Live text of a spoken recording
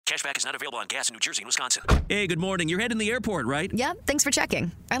Cashback is not available on gas in New Jersey and Wisconsin. Hey, good morning. You're heading to the airport, right? Yep, thanks for checking.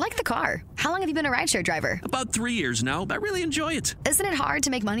 I like the car. How long have you been a rideshare driver? About 3 years now. I really enjoy it. Isn't it hard to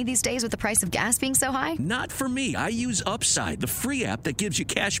make money these days with the price of gas being so high? Not for me. I use Upside, the free app that gives you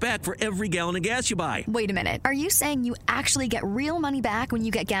cash back for every gallon of gas you buy. Wait a minute. Are you saying you actually get real money back when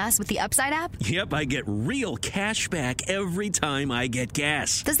you get gas with the Upside app? Yep, I get real cash back every time I get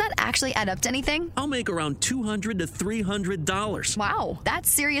gas. Does that actually add up to anything? I'll make around $200 to $300. Wow, that's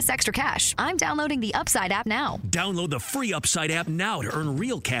serious extra cash. I'm downloading the Upside app now. Download the free Upside app now to earn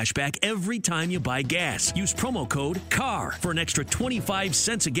real cash back every time you buy gas. Use promo code CAR for an extra 25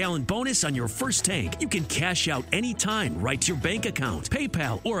 cents a gallon bonus on your first tank. You can cash out anytime right to your bank account,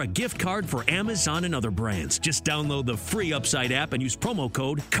 PayPal, or a gift card for Amazon and other brands. Just download the free Upside app and use promo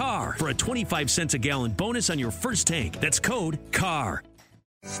code CAR for a 25 cents a gallon bonus on your first tank. That's code CAR.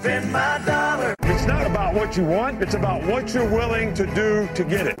 Spend my dollar. It's not about what you want. It's about what you're willing to do to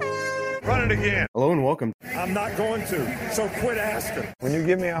get it. Run it again. Hello and welcome. I'm not going to, so quit asking. When you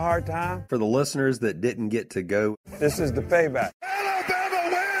give me a hard time, for the listeners that didn't get to go, This is the payback. Alabama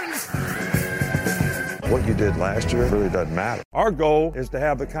wins! What you did last year really doesn't matter. Our goal is to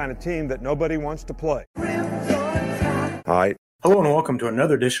have the kind of team that nobody wants to play. All right. Hello and welcome to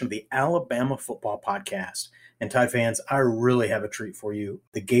another edition of the Alabama Football Podcast. And Tide fans, I really have a treat for you.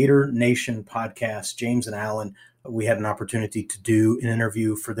 The Gator Nation podcast, James and Alan, we had an opportunity to do an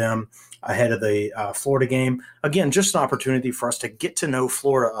interview for them ahead of the Florida game. Again, just an opportunity for us to get to know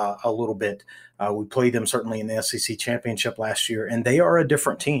Florida a little bit. We played them certainly in the SEC championship last year, and they are a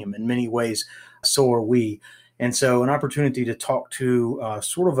different team in many ways. So are we. And so an opportunity to talk to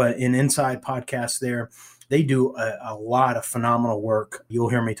sort of an inside podcast there. They do a lot of phenomenal work. You'll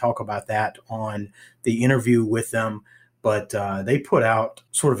hear me talk about that on the interview with them. But they put out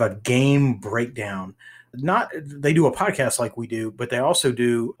sort of a game breakdown. They do a podcast like we do, but they also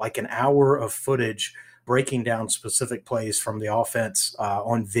do like an hour of footage breaking down specific plays from the offense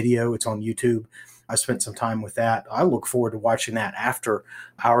on video. It's on YouTube. I spent some time with that. I look forward to watching that after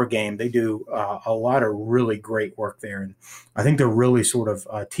our game. They do a lot of really great work there. And I think they're really sort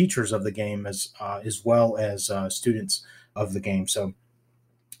of teachers of the game as well as students of the game. So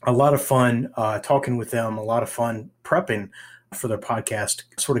a lot of fun talking with them, a lot of fun prepping for their podcast,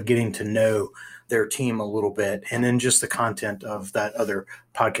 sort of getting to know their team a little bit, and then just the content of that other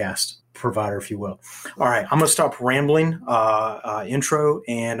podcast provider, if you will. All right, I'm going to stop rambling intro,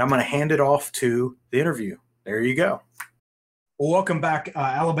 and I'm going to hand it off to the interview. There you go. Well, welcome back,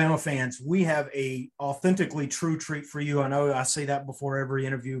 Alabama fans. We have a authentically true treat for you. I know I say that before every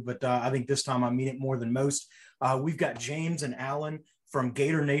interview, but I think this time I mean it more than most. We've got James and Alan from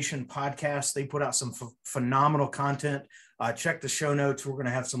Gator Nation podcast. They put out some phenomenal content. Check the show notes. We're going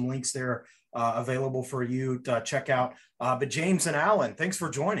to have some links there available for you to check out. But James and Alan, thanks for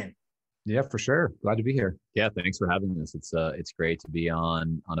joining. Yeah, for sure. Glad to be here. Yeah, thanks for having us. It's great to be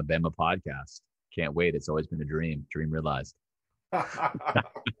on a Bama podcast. Can't wait. It's always been a dream realized.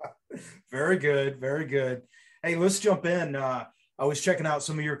 Very good. Very good. Hey, let's jump in. I was checking out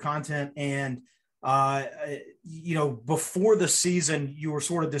some of your content, and before the season, you were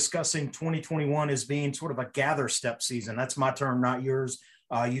sort of discussing 2021 as being sort of a gather step season. That's my term, not yours.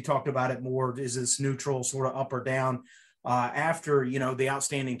 You talked about it more. Is this neutral, sort of up or down? After, the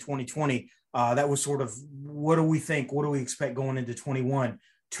outstanding 2020, that was sort of, what do we think? What do we expect going into 21?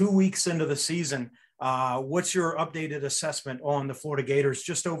 2 weeks into the season, what's your updated assessment on the Florida Gators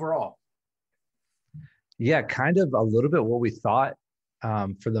just overall? Yeah, kind of a little bit what we thought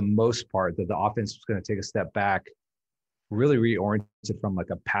for the most part, that the offense was going to take a step back, really reoriented from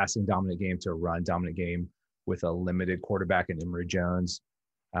like a passing dominant game to a run dominant game with a limited quarterback in Emory Jones,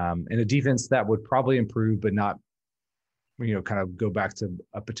 and a defense that would probably improve, but not kind of go back to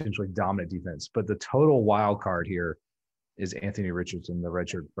a potentially dominant defense. But the total wild card here is Anthony Richardson, the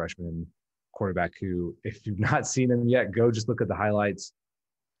redshirt freshman quarterback, who, if you've not seen him yet, go just look at the highlights,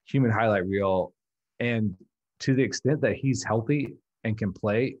 human highlight reel. And to the extent that he's healthy and can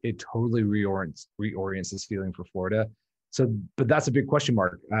play, it totally reorients the ceiling for Florida. So, but that's a big question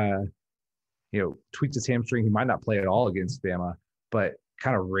mark. Tweaked his hamstring. He might not play at all against Bama, but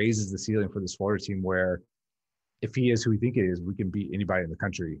kind of raises the ceiling for this Florida team where, if he is who we think he is, we can beat anybody in the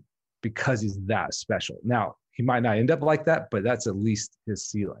country because he's that special. Now, he might not end up like that, but that's at least his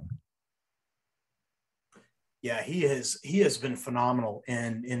ceiling. Yeah, he has been phenomenal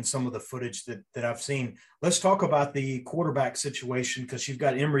in some of the footage that I've seen. Let's talk about the quarterback situation, because you've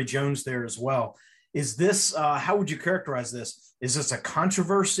got Emory Jones there as well. Is this, how would you characterize this? Is this a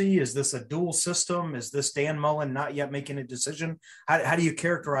controversy? Is this a dual system? Is this Dan Mullen not yet making a decision? How do you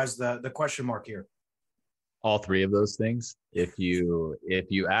characterize the question mark here? All three of those things. If you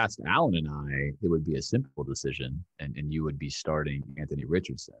asked Alan and I, it would be a simple decision, and you would be starting Anthony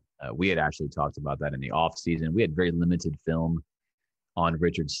Richardson. We had actually talked about that in the off season. We had very limited film on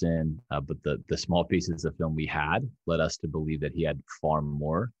Richardson, but the small pieces of film we had led us to believe that he had far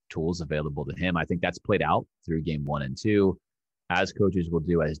more tools available to him. I think that's played out through game 1 and 2, as coaches will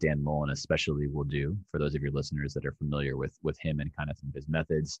do, as Dan Mullen especially will do, for those of your listeners that are familiar with him and kind of some of his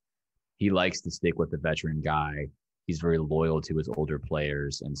methods. He likes to stick with the veteran guy. He's very loyal to his older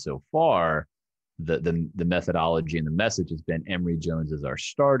players. And so far, the methodology and the message has been Emory Jones is our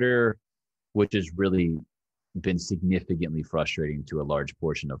starter, which has really been significantly frustrating to a large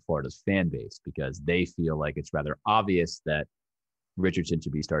portion of Florida's fan base, because they feel like it's rather obvious that Richardson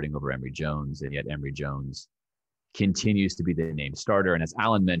should be starting over Emory Jones, and yet Emory Jones continues to be the named starter. And as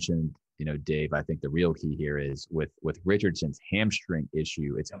Alan mentioned, Dave, I think the real key here is with Richardson's hamstring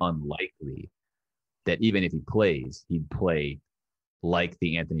issue, it's unlikely that even if he plays, he'd play like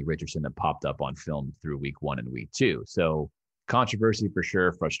the Anthony Richardson that popped up on film through week 1 and week 2. So controversy for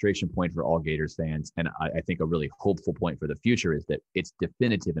sure, frustration point for all Gators fans. And I think a really hopeful point for the future is that it's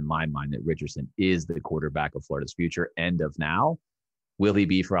definitive in my mind that Richardson is the quarterback of Florida's future. End of now. Will he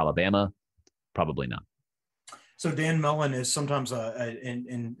be for Alabama? Probably not. So Dan Mullen is sometimes,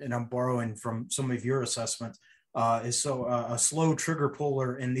 and I'm borrowing from some of your assessments, is a slow trigger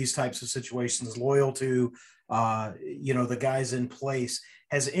puller in these types of situations, loyal to, the guys in place.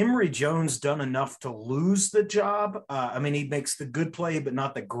 Has Emory Jones done enough to lose the job? He makes the good play, but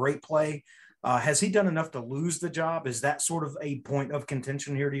not the great play. Has he done enough to lose the job? Is that sort of a point of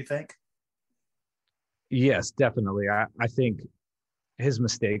contention here, do you think? Yes, definitely. I think his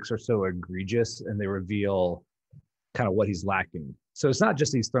mistakes are so egregious, and they reveal kind of what he's lacking. So it's not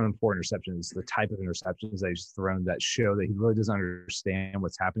just he's thrown 4 interceptions, the type of interceptions that he's thrown that show that he really doesn't understand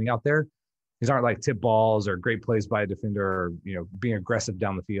what's happening out there. These aren't like tip balls or great plays by a defender or, being aggressive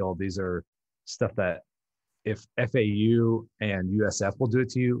down the field. These are stuff that if FAU and USF will do it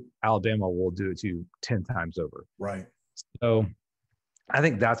to you, Alabama will do it to you 10 times over. Right. So I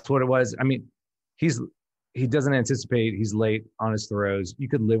think that's what it was. He doesn't anticipate. He's late on his throws. You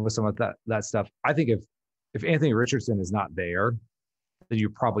could live with some of that stuff. I think if Anthony Richardson is not there, then you're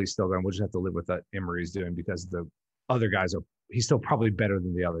probably still going, we'll just have to live with what Emory's doing, because the other guys he's still probably better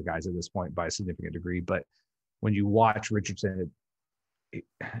than the other guys at this point by a significant degree. But when you watch Richardson,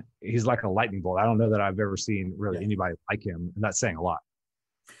 he's like a lightning bolt. I don't know that I've ever seen really anybody like him, and that's saying a lot.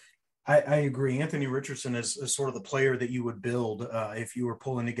 I agree. Anthony Richardson is sort of the player that you would build if you were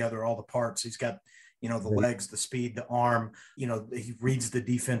pulling together all the parts. He's got, the legs, the speed, the arm, he reads the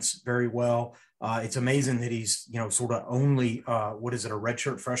defense very well. It's amazing that he's, sort of only, a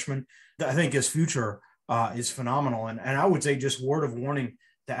redshirt freshman. I think his future is phenomenal. And I would say, just word of warning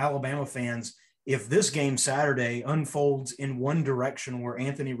to Alabama fans, if this game Saturday unfolds in one direction where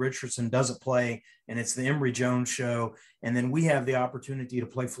Anthony Richardson doesn't play and it's the Emory Jones show, and then we have the opportunity to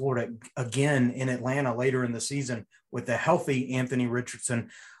play Florida again in Atlanta later in the season with a healthy Anthony Richardson,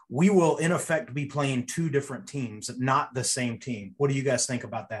 we will in effect be playing 2 different teams, not the same team. What do you guys think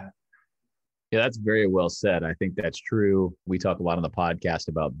about that? Yeah, that's very well said. I think that's true. We talk a lot on the podcast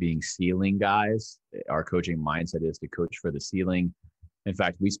about being ceiling guys. Our coaching mindset is to coach for the ceiling. In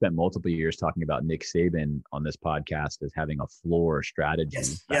fact, we spent multiple years talking about Nick Saban on this podcast as having a floor strategy.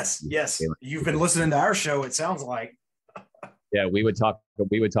 Yes. You've been listening to our show, it sounds like. Yeah, we would talk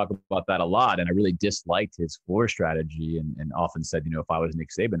about that a lot. And I really disliked his floor strategy and often said, if I was Nick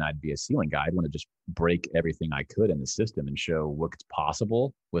Saban, I'd be a ceiling guy. I'd want to just break everything I could in the system and show what's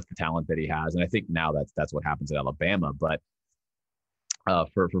possible with the talent that he has. And I think now that's what happens at Alabama. But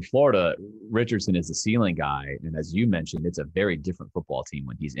for Florida, Richardson is the ceiling guy. And as you mentioned, it's a very different football team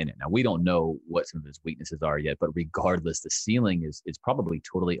when he's in it. Now, we don't know what some of his weaknesses are yet, but regardless, the ceiling is probably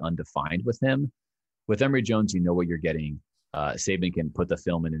totally undefined with him. With Emory Jones, you know what you're getting. Saban can put the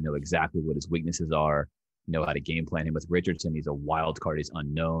film in and know exactly what his weaknesses are, know how to game plan him. With Richardson, he's a wild card. He's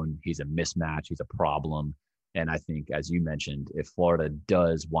unknown. He's a mismatch. He's a problem. And I think, as you mentioned, if Florida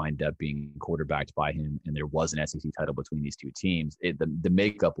does wind up being quarterbacked by him and there was an SEC title between these 2 teams, the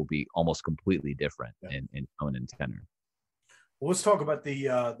makeup will be almost completely different in tone and tenor. Well, let's talk about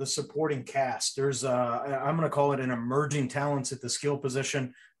the supporting cast. There's I'm going to call it an emerging talents at the skill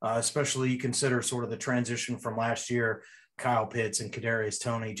position, especially you consider sort of the transition from last year. Kyle Pitts and Kadarius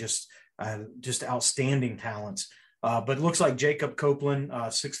Toney, just outstanding talents. But it looks like Jacob Copeland,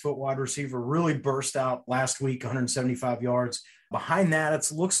 6-foot wide receiver, really burst out last week, 175 yards. Behind that,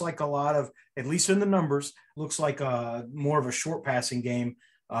 it looks like a lot of, at least in the numbers, looks like more of a short passing game.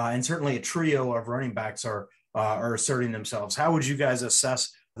 And certainly a trio of running backs are asserting themselves. How would you guys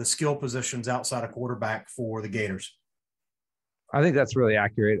assess the skill positions outside of quarterback for the Gators. I think that's really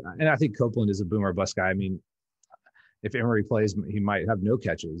accurate. And I think Copeland is a boom or bust guy. I mean, if Emory plays, he might have no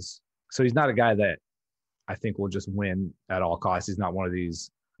catches. So he's not a guy that I think will just win at all costs. He's not one of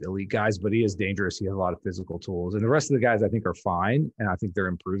these elite guys, but he is dangerous. He has a lot of physical tools. And the rest of the guys I think are fine, and I think they're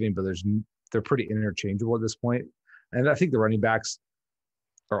improving, but they're pretty interchangeable at this point. And I think the running backs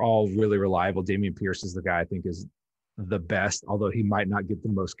are all really reliable. Dameon Pierce is the guy I think is the best, although he might not get the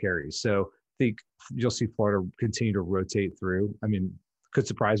most carries. So I think you'll see Florida continue to rotate through. I mean, could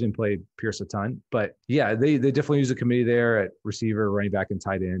surprise me and play Pierce a ton. But yeah, they definitely use a committee there at receiver, running back, and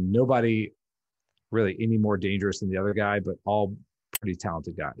tight end. Nobody really any more dangerous than the other guy, but all pretty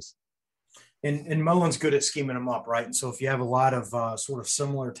talented guys. And Mullen's good at scheming them up, right? And so if you have a lot of sort of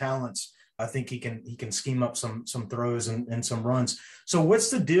similar talents, I think he can scheme up some throws and some runs. So what's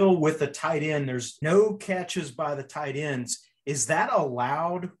the deal with the tight end? There's no catches by the tight ends. Is that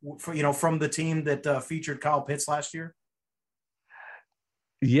allowed for, from the team that featured Kyle Pitts last year?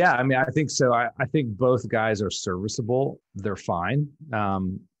 Yeah, I mean, I think so. I think both guys are serviceable. They're fine.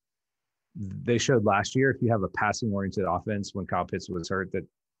 They showed last year, if you have a passing-oriented offense when Kyle Pitts was hurt, that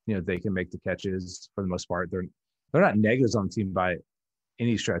they can make the catches for the most part. They're not negatives on the team by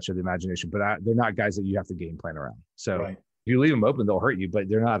any stretch of the imagination, but they're not guys that you have to game plan around. So right. If you leave them open, they'll hurt you, but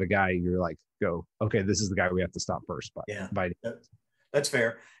they're not a guy you're like, go, okay, this is the guy we have to stop first. That's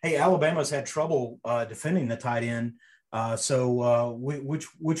fair. Hey, Alabama's had trouble defending the tight end. So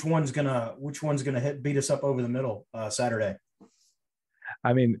which one's gonna beat us up over the middle Saturday?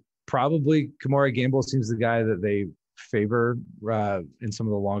 I mean, probably Kamari Gamble seems the guy that they favor in some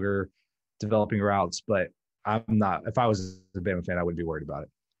of the longer developing routes, but I'm not. If I was a Bama fan, I wouldn't be worried about it.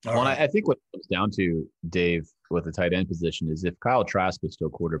 Well, I think what it comes down to, Dave, with the tight end position is if Kyle Trask was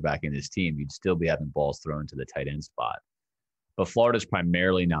still quarterbacking his team, you'd still be having balls thrown to the tight end spot. But Florida's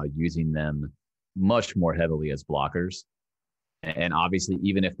primarily now using them much more heavily as blockers. And obviously,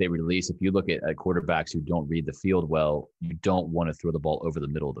 even if they release, if you look at quarterbacks who don't read the field well, you don't want to throw the ball over the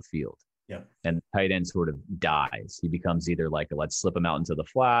middle of the field. Yeah. And the tight end sort of dies. He becomes either like, let's slip him out into the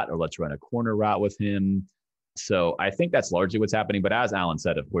flat or let's run a corner route with him. So I think that's largely what's happening. But as Alan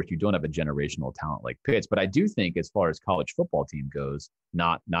said, of course, you don't have a generational talent like Pitts. But I do think as far as college football team goes,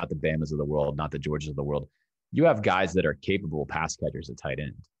 not the Bamas of the world, not the Georgias of the world, you have guys that are capable pass catchers at tight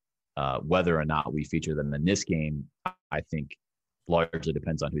end. Whether or not we feature them in this game, I think largely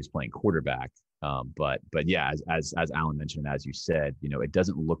depends on who's playing quarterback. But yeah, as Alan mentioned, as you said, it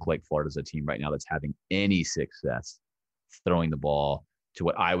doesn't look like Florida's a team right now that's having any success throwing the ball to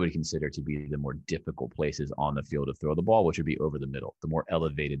what I would consider to be the more difficult places on the field to throw the ball, which would be over the middle, the more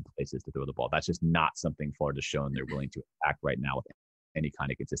elevated places to throw the ball. That's just not something Florida's shown they're willing to attack right now with any kind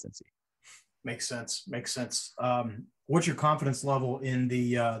of consistency. Makes sense. What's your confidence level in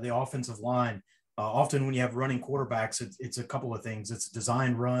the offensive line? Often when you have running quarterbacks, it's a couple of things. It's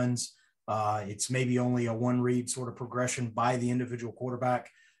design runs. It's maybe only a one read sort of progression by the individual quarterback.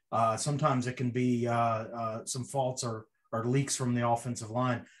 Sometimes it can be some faults or leaks from the offensive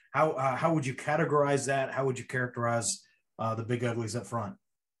line. How would you categorize that? How would you characterize the Big Uglies up front?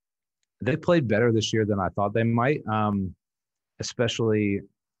 They played better this year than I thought they might, especially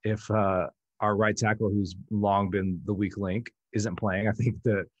if our right tackle, who's long been the weak link, isn't playing. I think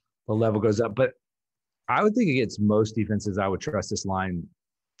the level goes up. But I would think against most defenses, I would trust this line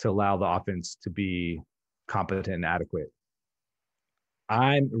to allow the offense to be competent and adequate.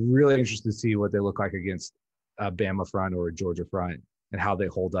 I'm really interested to see what they look like against a Bama front or a Georgia front and how they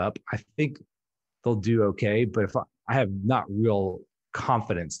hold up. I think they'll do okay, but if I have not real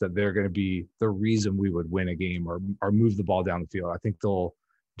confidence that they're going to be the reason we would win a game or move the ball down the field. I think they'll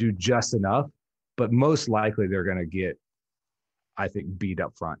do just enough, but most likely they're going to get, I think, beat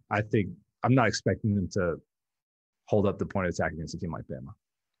up front. I'm not expecting them to hold up the point of attack against a team like Bama.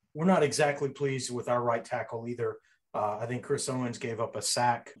 We're not exactly pleased with our right tackle either. I think Chris Owens gave up a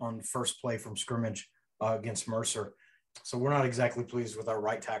sack on the first play from scrimmage against Mercer. So we're not exactly pleased with our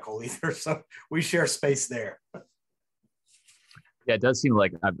right tackle either. So we share space there. Yeah, it does seem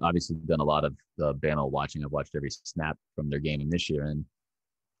like I've obviously done a lot of the Bama watching. I've watched every snap from their game this year. And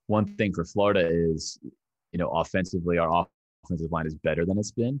one thing for Florida is, offensively, our offensive line is better than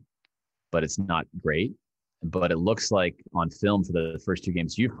it's been, but it's not great. But it looks like on film for the first two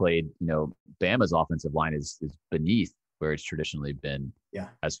games you've played, Bama's offensive line is beneath where it's traditionally been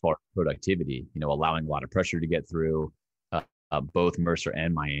as far as productivity, allowing a lot of pressure to get through both Mercer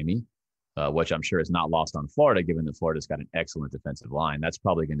and Miami, which I'm sure is not lost on Florida, given that Florida's got an excellent defensive line. That's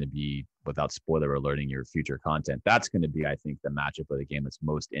probably going to be, without spoiler alerting your future content, that's going to be, I think, the matchup of the game that's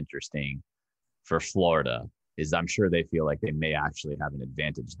most interesting for Florida is I'm sure they feel like they may actually have an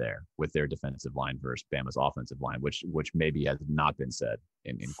advantage there with their defensive line versus Bama's offensive line, which maybe has not been said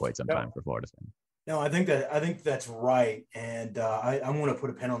in quite some time for Florida fans. No, I think that's right, and I want to put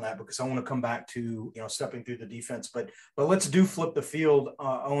a pin on that because I want to come back to stepping through the defense. But let's flip the field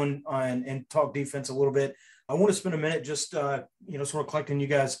on and talk defense a little bit. I want to spend a minute just sort of collecting you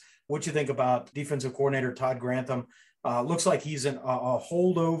guys what you think about defensive coordinator Todd Grantham. Looks like he's a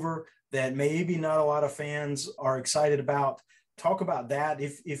holdover that maybe not a lot of fans are excited about. Talk about that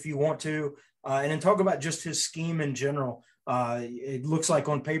if you want to, and then talk about just his scheme in general. It looks like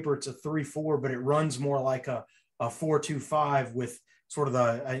on paper it's a 3-4, but it runs more like a 4-2-5 with sort of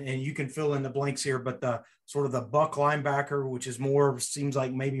and you can fill in the blanks here, but the sort of the buck linebacker, which is seems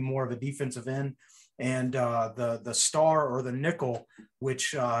like maybe more of a defensive end, and the star or the nickel,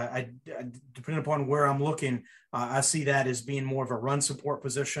 which I depending upon where I'm looking, I see that as being more of a run support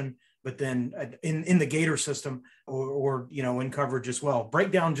position. But then in the Gator system or in coverage as well.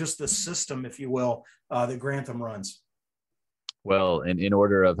 Break down just the system, if you will, that Grantham runs. Well, in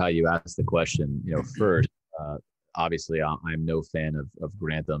order of how you asked the question, first, obviously I'm no fan of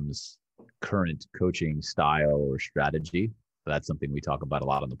Grantham's current coaching style or strategy. That's something we talk about a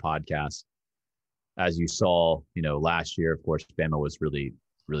lot on the podcast. As you saw, last year, of course, Bama was really,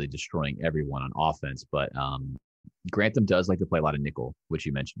 really destroying everyone on offense, but Grantham does like to play a lot of nickel, which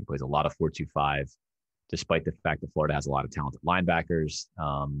you mentioned. He plays a lot of 4-2-5, despite the fact that Florida has a lot of talented linebackers.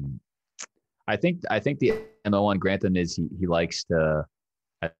 I think the MO on Grantham is he likes to,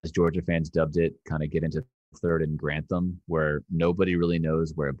 as Georgia fans dubbed it, kind of get into third and Grantham, where nobody really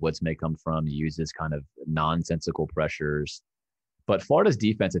knows where a blitz may come from. He uses kind of nonsensical pressures. But Florida's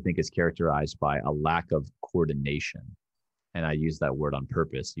defense, I think, is characterized by a lack of coordination. And I use that word on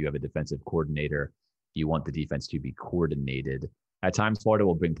purpose. You have a defensive coordinator. You want the defense to be coordinated. At times, Florida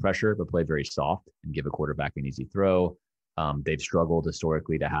will bring pressure, but play very soft and give a quarterback an easy throw. They've struggled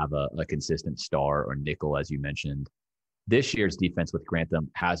historically to have a consistent star or nickel, as you mentioned. This year's defense with Grantham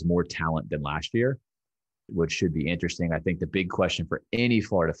has more talent than last year, which should be interesting. I think the big question for any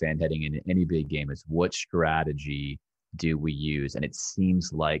Florida fan heading into any big game is what strategy do we use? And it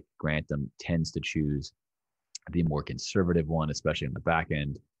seems like Grantham tends to choose the more conservative one, especially on the back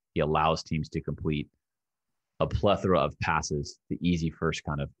end. He allows teams to complete a plethora of passes, the easy first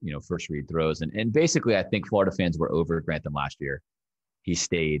kind of, first read throws. And basically, I think Florida fans were over Grantham last year. He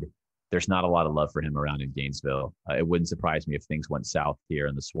stayed. There's not a lot of love for him around in Gainesville. It wouldn't surprise me if things went south here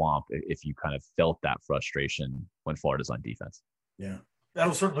in the swamp, if you kind of felt that frustration when Florida's on defense. Yeah,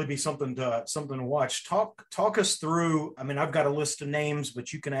 that'll certainly be something to watch. Talk us through. I mean, I've got a list of names,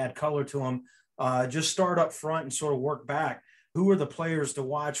 but you can add color to them. Just start up front and sort of work back. Who are the players to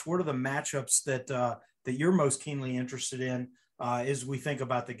watch? What are the matchups that you're most keenly interested in as we think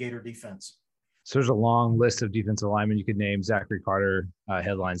about the Gator defense? So there's a long list of defensive linemen you could name. Zachary Carter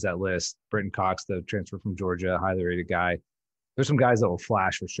headlines that list. Britton Cox, the transfer from Georgia, highly rated guy. There's some guys that will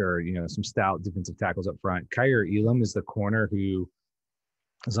flash for sure. Some stout defensive tackles up front. Kyer Elam is the corner who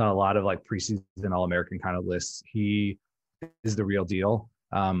is on a lot of like preseason All-American kind of lists. He is the real deal.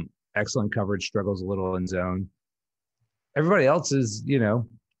 Excellent coverage, struggles a little in zone. Everybody else is,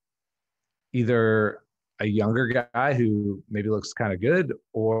 either a younger guy who maybe looks kind of good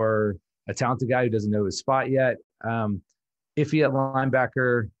or a talented guy who doesn't know his spot yet. Iffy at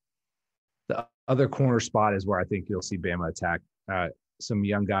linebacker. The other corner spot is where I think you'll see Bama attack some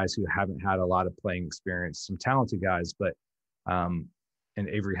young guys who haven't had a lot of playing experience, some talented guys, but and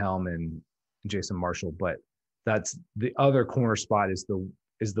Avery Helm and Jason Marshall. But that's the other corner spot is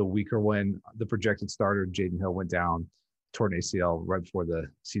the weaker one. The projected starter, Jaden Hill, went down, toward an ACL right before the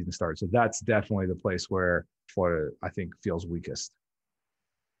season started. So that's definitely the place where Florida, I think, feels weakest.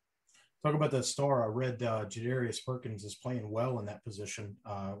 Talk about that star. I read Jadarius Perkins is playing well in that position.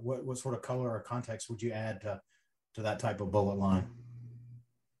 What sort of color or context would you add to that type of bullet line?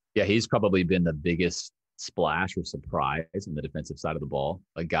 Yeah, he's probably been the biggest splash or surprise on the defensive side of the ball.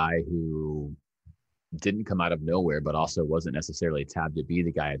 A guy who didn't come out of nowhere, but also wasn't necessarily tabbed to be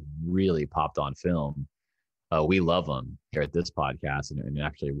the guy that really popped on film. We love him here at this podcast, and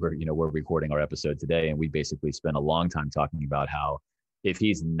actually we're recording our episode today, and we basically spent a long time talking about how if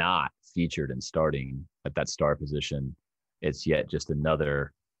he's not featured and starting at that star position, it's yet just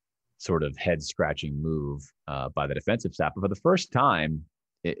another sort of head scratching move by the defensive staff. But for the first time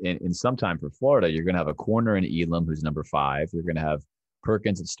in some time for Florida, you're going to have a corner in Elam who's number 5. You're going to have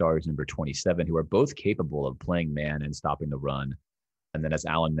Perkins at star who's number 27, who are both capable of playing man and stopping the run. And then, as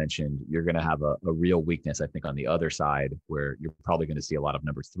Alan mentioned, you're going to have a real weakness, I think, on the other side, where you're probably going to see a lot of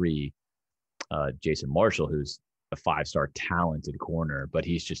number 3, Jason Marshall, who's a 5-star talented corner, but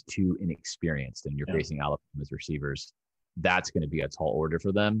he's just too inexperienced. And you're facing Alabama's receivers. That's going to be a tall order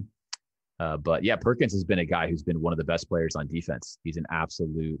for them. But yeah, Perkins has been a guy who's been one of the best players on defense. He's an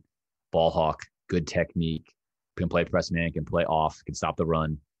absolute ball hawk, good technique, can play press man, can play off, can stop the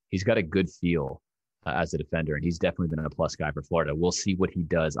run. He's got a good feel as a defender, and he's definitely been a plus guy for Florida. We'll see what he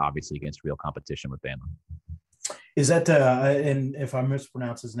does, obviously, against real competition with Bama. Is that, and if I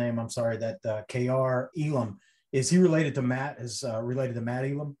mispronounce his name, I'm sorry, that K.R. Elam, is he related to Matt? Is related to Matt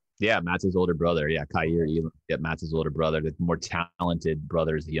Elam? Yeah, Matt's his older brother. Yeah, Kyer Elam. Yeah, Matt's his older brother. The more talented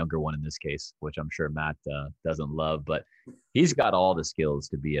brother is the younger one in this case, which I'm sure Matt doesn't love. But he's got all the skills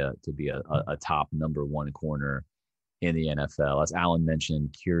to be a top number one corner in the NFL. As Alan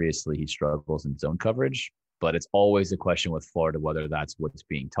mentioned, curiously, he struggles in zone coverage, but it's always a question with Florida whether that's what's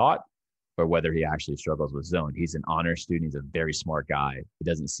being taught or whether he actually struggles with zone. He's an honor student. He's a very smart guy. It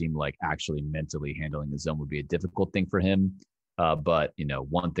doesn't seem like actually mentally handling the zone would be a difficult thing for him. But, you know,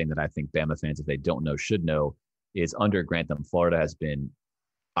 one thing that I think Bama fans, if they don't know, should know is under Grantham, Florida has been,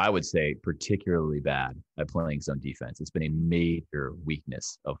 I would say, particularly bad at playing zone defense. It's been a major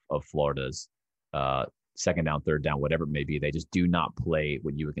weakness of Florida's second down, third down, whatever it may be. They just do not play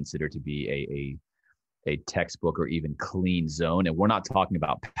what you would consider to be a textbook or even clean zone. And we're not talking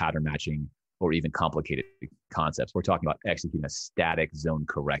about pattern matching or even complicated concepts. We're talking about executing a static zone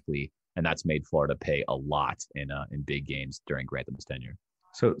correctly. And that's made Florida pay a lot in big games during Grantham's tenure.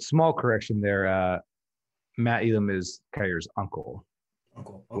 So small correction there. Matt Elam is Kyer's uncle.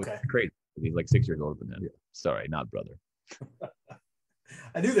 Uncle, okay. Great. He's like 6 years older than him. Yeah. Sorry, not brother.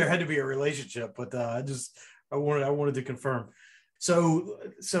 I knew there had to be a relationship, but I wanted to confirm. So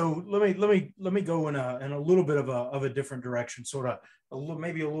let me go in a little bit of a different direction, sort of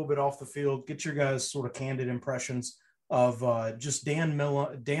maybe a little bit off the field. Get your guys' sort of candid impressions of just Dan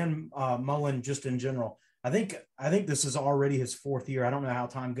Mullen just in general. I think this is already his fourth year. I don't know how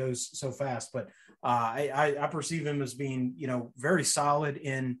time goes so fast, but I perceive him as being, you know, very solid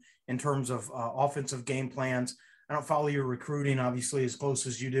in terms of offensive game plans. I don't follow your recruiting, obviously, as close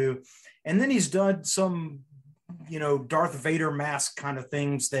as you do. And then he's done some, you know, Darth Vader mask kind of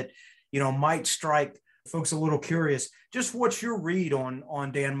things that, you know, might strike folks a little curious. Just what's your read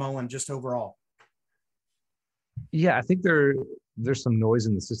on Dan Mullen just overall? Yeah, I think there's some noise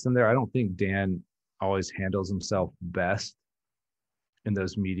in the system there. I don't think Dan always handles himself best in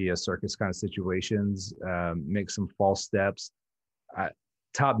those media circus kind of situations, makes some false steps.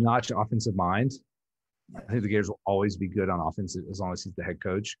 Top-notch offensive mind. I think the Gators will always be good on offense as long as he's the head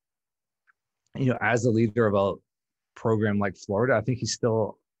coach. You know, as the leader of a program like Florida, I think he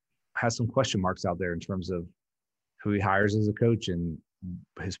still has some question marks out there in terms of who he hires as a coach and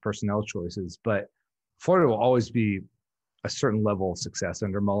his personnel choices. But Florida will always be a certain level of success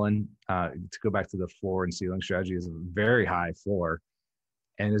under Mullen. To go back to the floor and ceiling strategy, is a very high floor.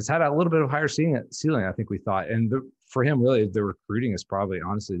 And it's had a little bit of higher ceiling, I think we thought. And for him, really, the recruiting is probably,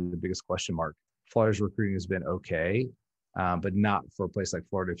 honestly, the biggest question mark. Florida's recruiting has been okay, but not for a place like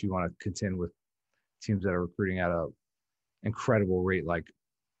Florida. If you want to contend with teams that are recruiting at an incredible rate like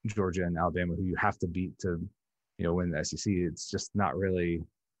Georgia and Alabama, who you have to beat to, you know, win the SEC, it's just not really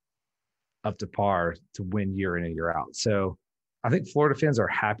up to par to win year in and year out. So I think Florida fans are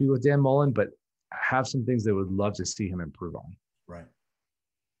happy with Dan Mullen, but have some things they would love to see him improve on. Right.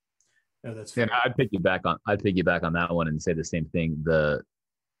 No, that's fair. Yeah, I'd piggyback on that one and say the same thing.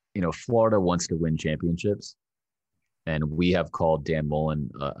 Florida wants to win championships, and we have called Dan Mullen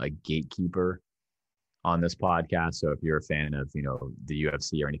a gatekeeper on this podcast. So if you're a fan of, you know, the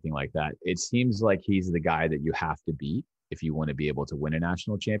UFC or anything like that, it seems like he's the guy that you have to beat if you want to be able to win a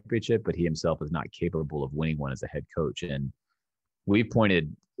national championship, but he himself is not capable of winning one as a head coach. And we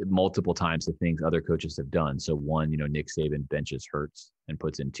pointed multiple times to things other coaches have done. So one, you know, Nick Saban benches Hurts and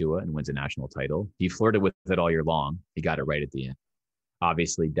puts in Tua and wins a national title. He flirted with it all year long. He got it right at the end.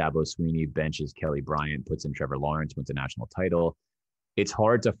 Obviously, Dabo Swinney benches Kelly Bryant, puts in Trevor Lawrence, wins a national title. It's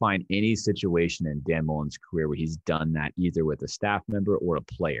hard to find any situation in Dan Mullen's career where he's done that either with a staff member or a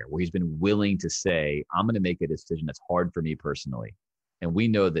player, where he's been willing to say, I'm going to make a decision that's hard for me personally. And we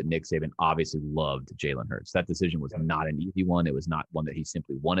know that Nick Saban obviously loved Jalen Hurts. That decision was not an easy one. It was not one that he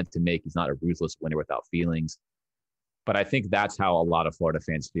simply wanted to make. He's not a ruthless winner without feelings. But I think that's how a lot of Florida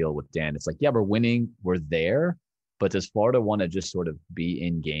fans feel with Dan. It's like, yeah, we're winning. We're there. But does Florida want to just sort of be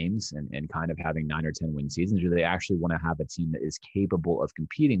in games and kind of having 9 or 10 win seasons? Or do they actually want to have a team that is capable of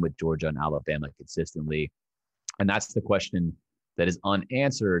competing with Georgia and Alabama consistently? And that's the question that is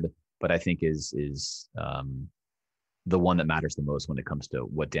unanswered, but I think is the one that matters the most when it comes to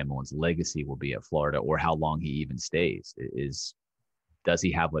what Dan Mullen's legacy will be at Florida, or how long he even stays. Does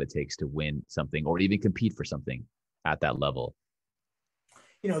he have what it takes to win something or even compete for something at that level.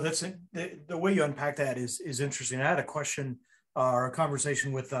 That's the way you unpack that is interesting. I had a question or a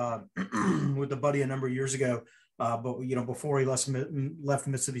conversation with with a buddy a number of years ago, but before he left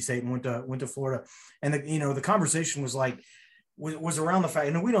Mississippi State and went to Florida, and the conversation was around the fact,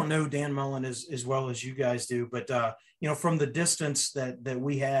 and we don't know Dan Mullen as well as you guys do, but from the distance that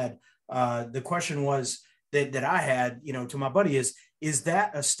we had, the question was that I had, to my buddy is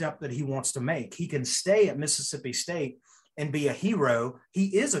that a step that he wants to make? He can stay at Mississippi State and be a hero.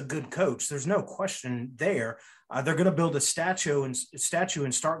 He is a good coach. There's no question there. They're going to build a statue in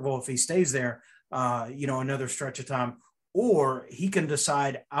Starkville if he stays there, another stretch of time. Or he can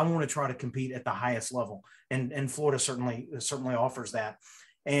decide, I want to try to compete at the highest level. And Florida certainly offers that.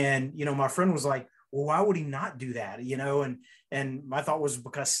 And, my friend was like, well, why would he not do that? And my thought was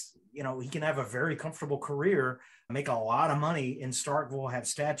because, he can have a very comfortable career, make a lot of money in Starkville, have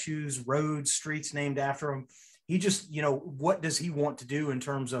statues, roads, streets named after him. He just, what does he want to do in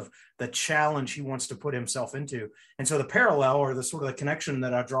terms of the challenge he wants to put himself into? And so the parallel or the sort of the connection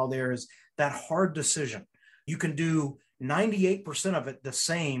that I draw there is that hard decision. You can do 98% of it the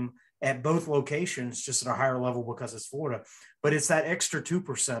same at both locations, just at a higher level because it's Florida. But it's that extra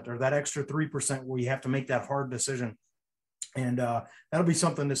 2% or that extra 3% where you have to make that hard decision. And that'll be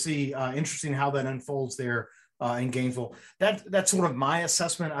something to see. Interesting how that unfolds there in Gainesville. That's sort of my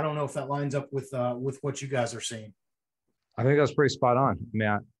assessment. I don't know if that lines up with what you guys are seeing. I think that's pretty spot on,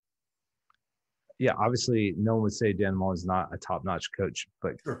 Matt. Yeah, obviously no one would say Dan Mullen's not a top-notch coach,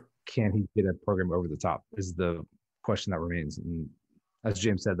 but sure. Can he get a program over the top is the question that remains. And as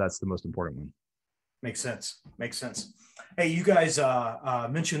James said, that's the most important one. Makes sense. Hey, you guys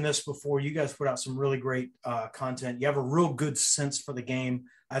mentioned this before. You guys put out some really great content. You have a real good sense for the game.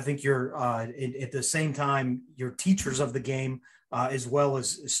 I think you're at the same time, you're teachers of the game as well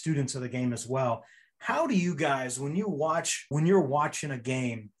as students of the game as well. How do you guys, when you're watching a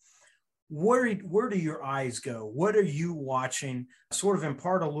game, where do your eyes go? What are you watching? Sort of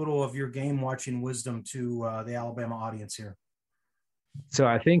impart a little of your game watching wisdom to the Alabama audience here. So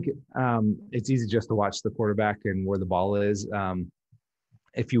I think it's easy just to watch the quarterback and where the ball is.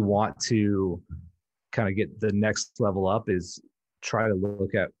 If you want to kind of get the next level up, is try to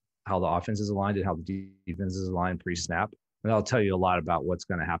look at how the offense is aligned and how the defense is aligned pre-snap. And that'll tell you a lot about what's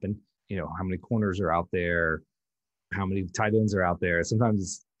going to happen. How many corners are out there, how many tight ends are out there. Sometimes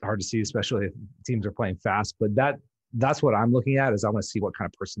it's hard to see, especially if teams are playing fast. But that's what I'm looking at is I want to see what kind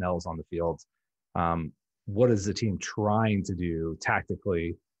of personnel is on the field. What is the team trying to do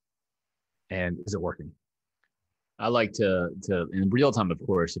tactically, and is it working? I like to in real time, of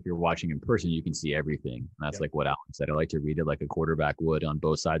course, if you're watching in person, you can see everything. That's like what Alan said. I like to read it like a quarterback would on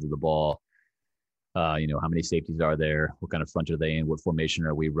both sides of the ball. How many safeties are there? What kind of front are they in? What formation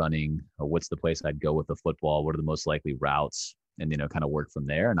are we running? Or what's the place I'd go with the football? What are the most likely routes? And, kind of work from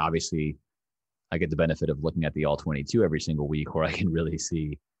there. And obviously I get the benefit of looking at the all 22 every single week where I can really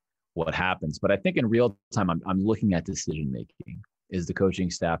see what happens. But I think in real time, I'm looking at decision-making. Is the coaching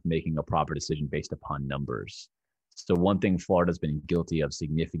staff making a proper decision based upon numbers? So one thing Florida's been guilty of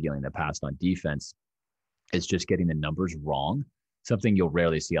significantly in the past on defense is just getting the numbers wrong, something you'll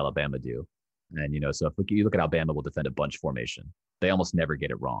rarely see Alabama do. And, so if you look at Alabama will defend a bunch formation, they almost never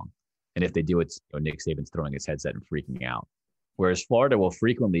get it wrong. And if they do, it's Nick Saban's throwing his headset and freaking out. Whereas Florida will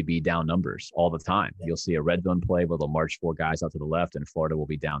frequently be down numbers all the time. You'll see a red zone play where they'll march 4 guys out to the left and Florida will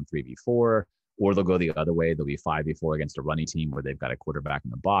be down 3v4, or they'll go the other way. They'll be 5v4 against a running team where they've got a quarterback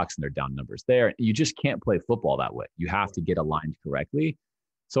in the box and they're down numbers there. You just can't play football that way. You have to get aligned correctly.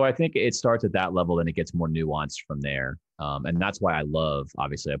 So I think it starts at that level and it gets more nuanced from there. And that's why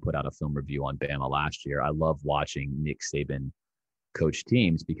obviously I put out a film review on Bama last year. I love watching Nick Saban coach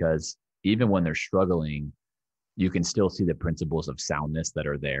teams because even when they're struggling, you can still see the principles of soundness that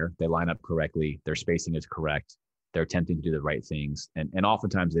are there. They line up correctly. Their spacing is correct. They're attempting to do the right things. And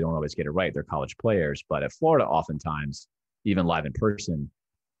oftentimes they don't always get it right. They're college players. But at Florida, oftentimes, even live in person,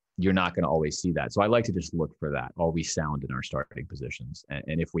 you're not going to always see that. So I like to just look for that. Are we sound in our starting positions?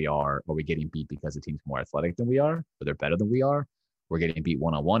 And if we are we getting beat because the team's more athletic than we are, or they're better than we are? We're getting beat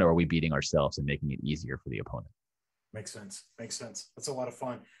one-on-one, or are we beating ourselves and making it easier for the opponent? Makes sense. That's a lot of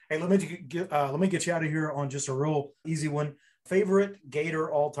fun. Hey, let me get you out of here on just a real easy one. Favorite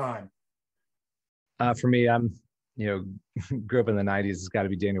Gator all time? For me, I'm grew up in the 90s. It's got to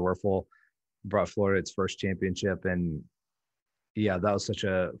be Danny Werfel. Brought Florida its first championship, and that was such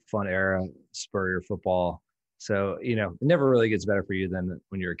a fun era. Spurrier football. So it never really gets better for you than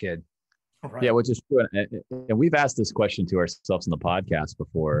when you're a kid. Right. Yeah, which is true. And we've asked this question to ourselves in the podcast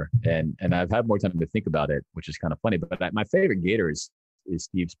before, and I've had more time to think about it, which is kind of funny. But my favorite Gator is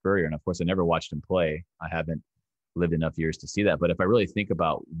Steve Spurrier, and of course, I never watched him play. I haven't lived enough years to see that. But if I really think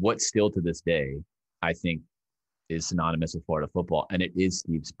about what still to this day, I think is synonymous with Florida football, and it is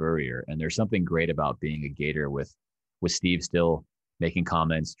Steve Spurrier. And there's something great about being a Gator with Steve still making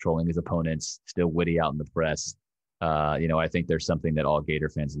comments, trolling his opponents, still witty out in the press. I think there's something that all Gator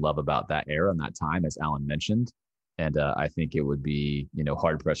fans love about that era and that time, as Alan mentioned. And I think it would be,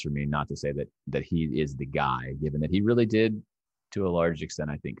 hard pressed for me not to say that he is the guy, given that he really did, to a large extent,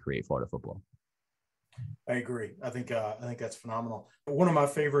 I think, create Florida football. I agree. I think that's phenomenal. One of my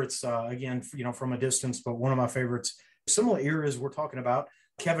favorites, again, from a distance, but one of my favorites, similar eras we're talking about,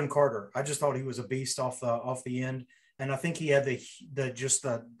 Kevin Carter. I just thought he was a beast off the end, and I think he had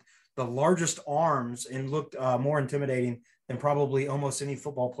the largest arms and looked more intimidating than probably almost any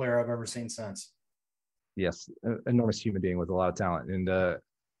football player I've ever seen since. Yes, enormous human being with a lot of talent, and it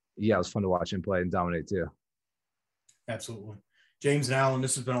was fun to watch him play and dominate too. Absolutely. James and Alan,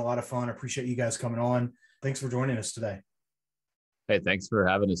 this has been a lot of fun. I appreciate you guys coming on. Thanks for joining us today. Hey, thanks for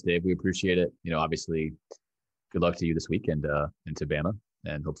having us, Dave. We appreciate it. Obviously, good luck to you this weekend into Bama,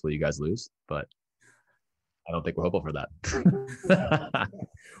 and hopefully you guys lose, but I don't think we're hopeful for that.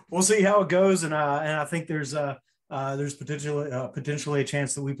 We'll see how it goes, and I think there's potentially a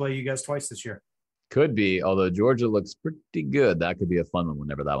chance that we play you guys twice this year. Could be, although Georgia looks pretty good. That could be a fun one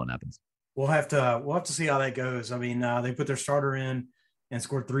whenever that one happens. We'll have to see how that goes. I mean, they put their starter in and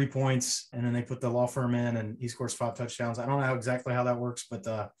scored 3 points, and then they put the law firm in and he scores 5 touchdowns. I don't know exactly how that works, but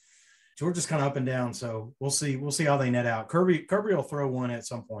Georgia's kind of up and down. So we'll see how they net out. Kirby will throw one at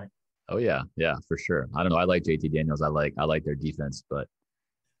some point. Oh yeah, for sure. I don't know. I like JT Daniels. I like their defense, but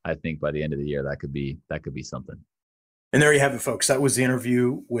I think by the end of the year that could be something. And there you have it, folks. That was the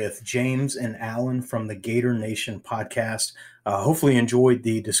interview with James and Alan from the Gator Nation podcast. Hopefully you enjoyed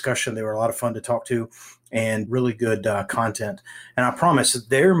the discussion. They were a lot of fun to talk to and really good content. And I promise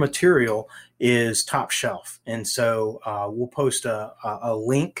their material is top shelf. And so we'll post a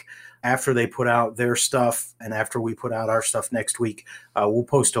link after they put out their stuff, and after we put out our stuff next week, we'll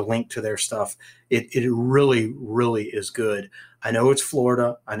post a link to their stuff. It really, really is good. I know it's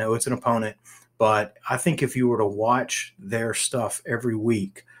Florida. I know it's an opponent. But I think if you were to watch their stuff every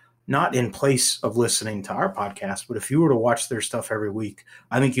week, not in place of listening to our podcast, but if you were to watch their stuff every week,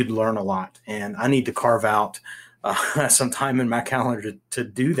 I think you'd learn a lot. And I need to carve out some time in my calendar to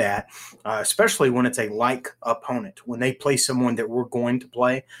do that, especially when it's a like opponent. When they play someone that we're going to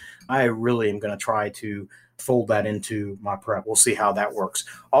play, I really am going to try to fold that into my prep. We'll see how that works.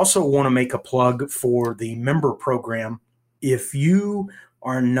 Also want to make a plug for the member program. If you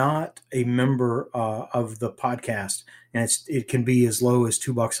are not a member of the podcast, and it can be as low as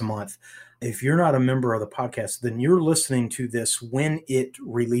 $2 a month. If you're not a member of the podcast, then you're listening to this when it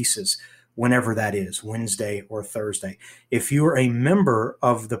releases, whenever that is, Wednesday or Thursday. If you're a member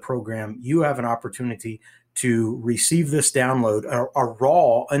of the program, you have an opportunity to receive this download, a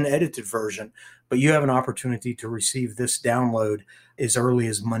raw, unedited version, but you have an opportunity to receive this download as early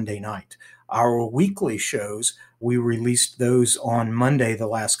as Monday night. Our weekly shows, we released those on Monday the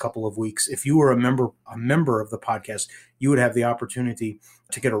last couple of weeks. If you were a member of the podcast, you would have the opportunity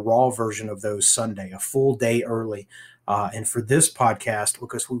to get a raw version of those Sunday, a full day early. And for this podcast,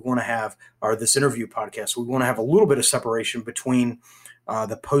 because we want to have, or this interview podcast, we want to have a little bit of separation between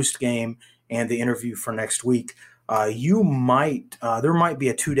the post game and the interview for next week. There might be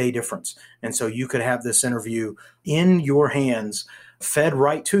a 2-day difference. And so you could have this interview in your hands, fed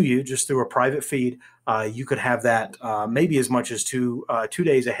right to you just through a private feed. You could have that maybe as much as 2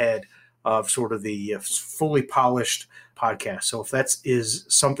 days ahead of sort of the fully polished podcast. So if that is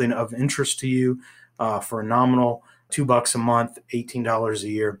something of interest to you, for a nominal $2 a month, $18 a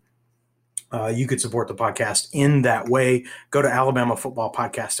year, you could support the podcast in that way. Go to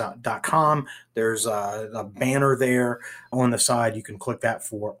alabamafootballpodcast.com. There's a banner there on the side. You can click that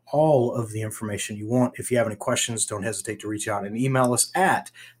for all of the information you want. If you have any questions, don't hesitate to reach out and email us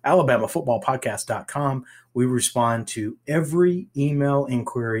at alabamafootballpodcast.com. We respond to every email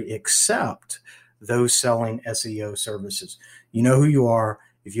inquiry except those selling SEO services. You know who you are.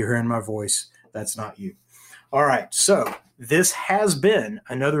 If you're hearing my voice, that's not you. All right, so this has been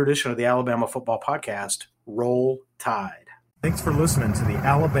another edition of the Alabama Football Podcast. Roll Tide. Thanks for listening to the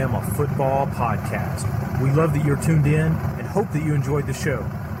Alabama Football Podcast. We love that you're tuned in and hope that you enjoyed the show.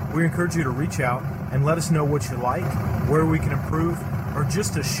 We encourage you to reach out and let us know what you like, where we can improve, or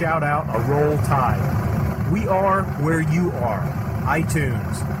just to shout out a Roll Tide. We are where you are.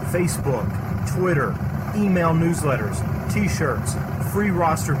 iTunes, Facebook, Twitter, email newsletters, t-shirts, free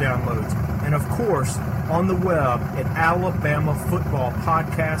roster downloads, and of course, on the web at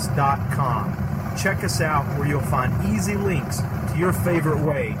alabamafootballpodcast.com. Check us out where you'll find easy links to your favorite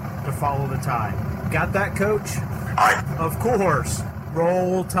way to follow the Tide. Got that, Coach? Aye. Of course.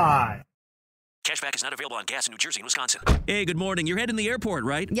 Roll Tide. Cashback is not available on gas in New Jersey and Wisconsin. Hey, good morning. You're heading to the airport,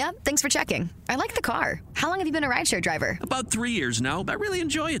 right? Yep, thanks for checking. I like the car. How long have you been a rideshare driver? About 3 years now. I really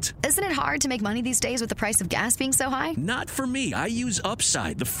enjoy it. Isn't it hard to make money these days with the price of gas being so high? Not for me. I use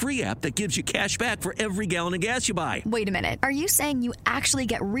Upside, the free app that gives you cash back for every gallon of gas you buy. Wait a minute. Are you saying you actually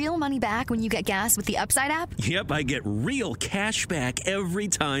get real money back when you get gas with the Upside app? Yep, I get real cash back every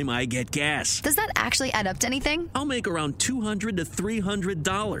time I get gas. Does that actually add up to anything? I'll make around $200 to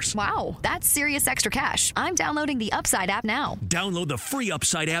 $300. Wow, that's serious extra cash. I'm downloading the Upside app now. Download the free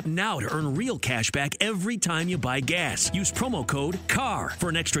Upside app now to earn real cash back every time you buy gas. Use promo code CAR for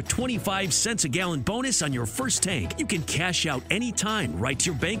an extra 25 cents a gallon bonus on your first tank. You can cash out anytime right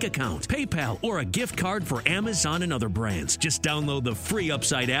to your bank account, PayPal, or a gift card for Amazon and other brands. Just download the free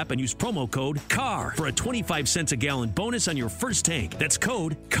Upside app and use promo code CAR for a 25 cents a gallon bonus on your first tank. That's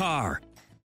code CAR.